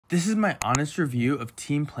This is my honest review of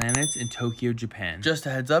Team Planets in Tokyo, Japan. Just a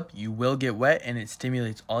heads up, you will get wet and it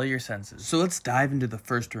stimulates all your senses. So let's dive into the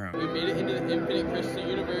first room. We made it into the infinite crystal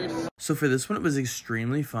universe. So for this one, it was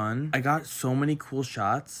extremely fun. I got so many cool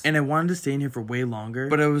shots and I wanted to stay in here for way longer,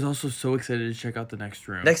 but I was also so excited to check out the next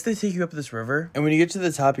room. Next, they take you up this river, and when you get to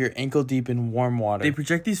the top, you're ankle deep in warm water. They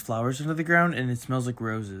project these flowers into the ground and it smells like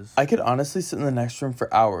roses. I could honestly sit in the next room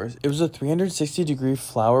for hours. It was a 360-degree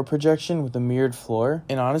flower projection with a mirrored floor,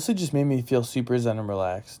 and honestly just made me feel super zen and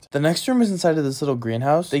relaxed. The next room is inside of this little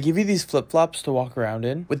greenhouse. They give you these flip-flops to walk around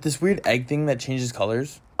in with this weird egg thing that changes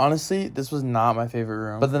colors. Honestly, this was not my favorite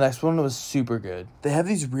room, but the next one was super good. They have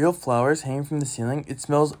these real flowers hanging from the ceiling. It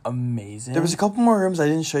smells amazing. There was a couple more rooms I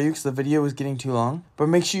didn't show you because the video was getting too long, but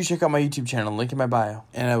make sure you check out my YouTube channel, link in my bio,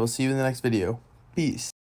 and I will see you in the next video. Peace.